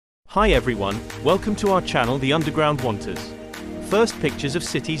Hi everyone, welcome to our channel The Underground Wanters. First pictures of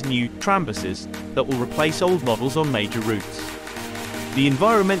city's new Trambuses that will replace old models on major routes. The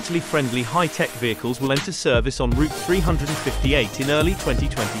environmentally friendly high-tech vehicles will enter service on Route 358 in early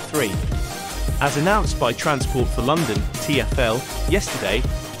 2023. As announced by Transport for London, TfL, yesterday,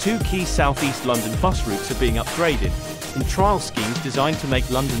 two key South East London bus routes are being upgraded, in trial schemes designed to make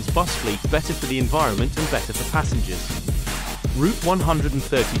London's bus fleet better for the environment and better for passengers. Route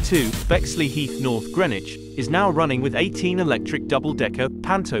 132, Bexleyheath-North Greenwich, is now running with 18 electric double-decker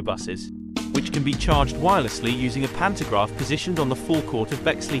pantobuses, which can be charged wirelessly using a pantograph positioned on the forecourt of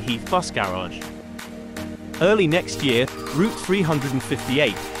Bexleyheath bus garage. Early next year, Route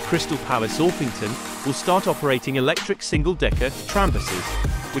 358, Crystal Palace Orpington, will start operating electric single-decker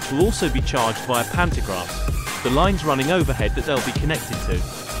Trambuses, which will also be charged via pantographs, the lines running overhead that they'll be connected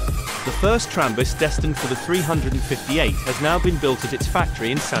to. The first Trambus destined for the 358 has now been built at its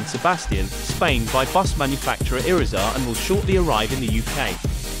factory in San Sebastian, Spain by bus manufacturer Irizar and will shortly arrive in the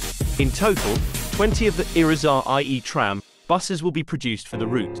UK. In total, 20 of the Irizar IE Tram buses will be produced for the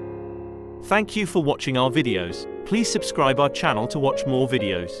route. Thank you for watching our videos. Please subscribe our channel to watch more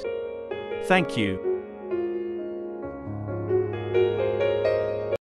videos. Thank you.